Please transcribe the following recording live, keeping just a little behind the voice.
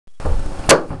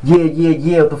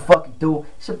Yeah, what the fuck you do?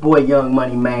 It's your boy Young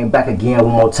Money Man back again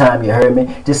one more time, you heard me?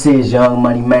 This is Young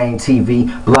Money Man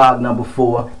TV, blog number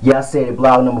 4. Yeah, I said it,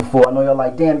 blog number 4. I know y'all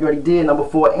like, damn, you already did number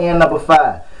 4 and number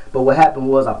 5. But what happened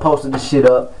was I posted this shit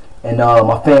up, and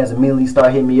my fans immediately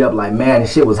started hitting me up like, man,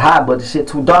 this shit was hot, but this shit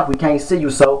too dark, we can't see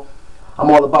you, so I'm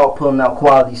all about putting out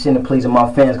quality shit and pleasing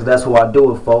my fans, because that's who I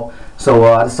do it for. So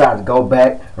I decided to go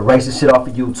back, erase this shit off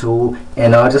of YouTube,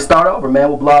 and just start over,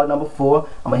 man, with blog number 4.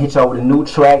 I'm going to hit y'all with a new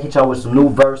track, hit y'all with some new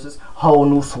verses, whole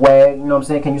new swag, you know what I'm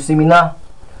saying? Can you see me now?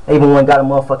 I even went got a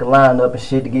motherfucking line up and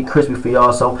shit to get crispy for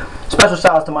y'all. So special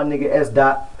shout outs to my nigga S.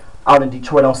 Dot out in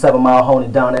Detroit on 7 Mile holding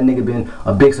it down. That nigga been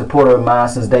a big supporter of mine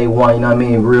since day one, you know what I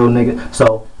mean? Real nigga.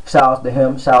 So shout outs to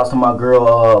him. Shout outs to my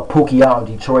girl Pookie out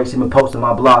in Detroit. She been posting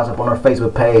my blogs up on her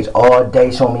Facebook page all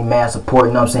day, showing me mad support,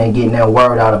 you know what I'm saying? Getting that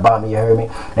word out about me, you heard me?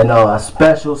 And a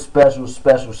special shout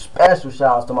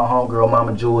outs to my homegirl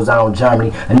Mama Jules out in Germany.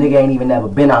 A nigga ain't even never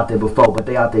been out there before, but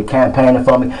they out there campaigning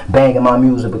for me, banging my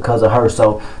music because of her.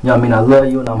 So, you know what I mean? I love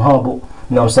you and I'm humble.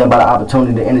 You know what I'm saying, by the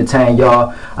opportunity to entertain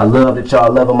y'all. I love that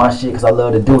y'all loving my shit because I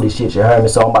love to do this shit, you heard me?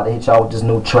 So I'm about to hit y'all with this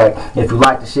new track. If you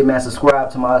like the shit, man,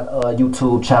 subscribe to my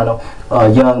YouTube channel,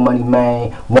 Young Money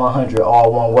Man 100,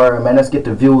 all one word, man. Let's get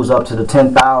the views up to the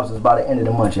 10,000s by the end of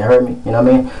the month, you heard me? You know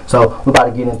what I mean? So we about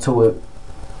to get into it.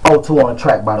 02 on the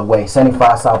track, by the way.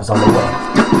 75 South is on the way.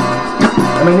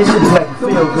 I mean, this shit just make me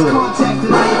feel good.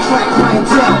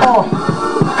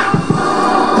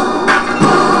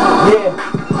 Yeah.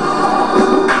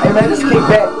 Hey man, just kick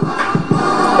back.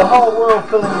 The whole world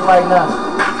feeling me right now.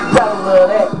 You gotta love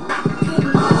that.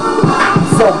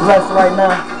 So blessed right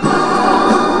now.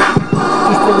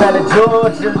 East Atlanta,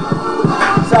 Georgia.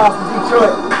 South from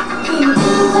Detroit.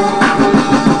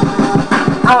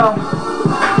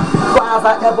 Far as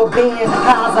I ever been,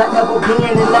 high as I ever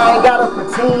been, and I ain't gotta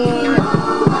pretend.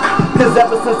 Cause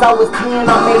ever since I was 10,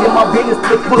 I made it my business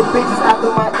to put bitches after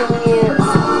my ends.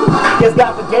 Yes,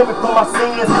 God forgave me for my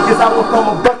sins, cause I went from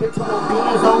a bucket to a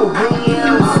beans on the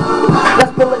rims.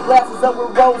 Let's fill the glasses up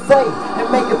with rosé and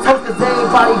make a toast, cause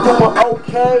everybody doing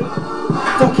okay.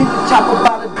 Don't keep the chopper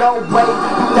by the doorway.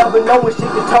 You never know when shit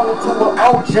can turn into an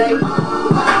OJ.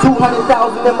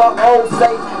 200,000 in my old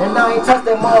safe, and I ain't touched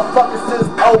that motherfucker since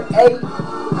 08.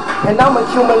 And I'm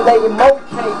accumulating more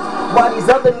cake, while these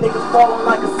other niggas falling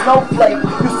like a snowflake.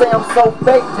 You say I'm so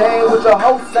fake, dang, what your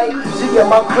hoe say? She in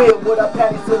my crib with her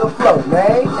panties to the floor,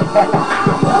 man.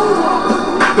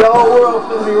 The whole world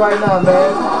feeling me right now,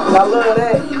 man. And I love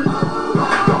that.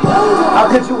 How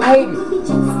could you hate it?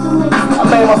 I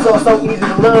made myself so easy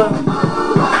to love.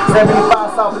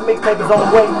 75 South, the mixtape is on the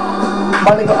way.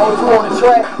 My nigga 02 on the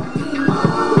track.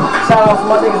 Shout out to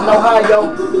my niggas in Ohio,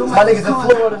 my niggas in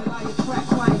Florida.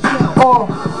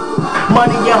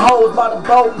 Money and hoes by the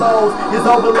boatloads is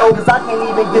overload, cause I can't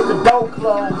even get the dough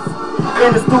closed.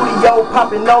 In the studio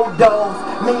popping no doughs.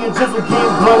 Me and Jizzle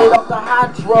getting blunted off the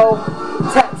hydro.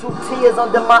 Tattoo tears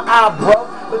under my eyebrow,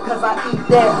 because I eat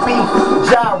that beef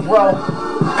gyro.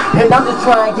 And I'm just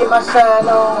trying to get my shine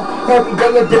on. Every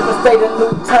day a different state, a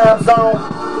new time zone.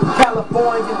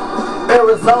 California,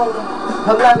 Arizona,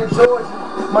 Atlanta, Georgia,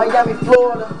 Miami,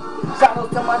 Florida. Shout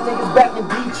out to my niggas back in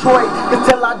Detroit, cause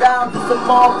till I die I'm just a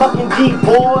motherfucking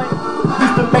G-boy.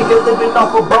 Used to make a living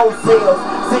off of boat sales.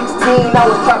 16, I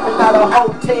was trapping out of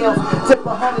hotels. Tip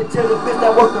 100 to the bitch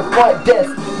that worked the front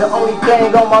desk. The only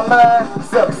thing on my mind,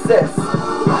 success.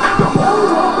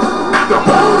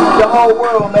 The whole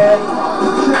world, man.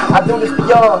 I do this for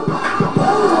y'all.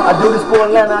 I do this for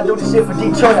Atlanta, I do this shit for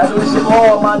Detroit, I do this shit for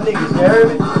all my niggas, you heard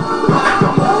me?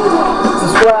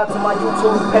 Subscribe to my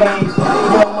YouTube page,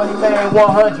 Young Money Man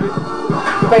 100.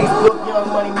 Facebook, Young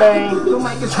Money Man.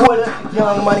 Twitter,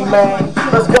 Young Money Man.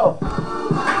 Let's go.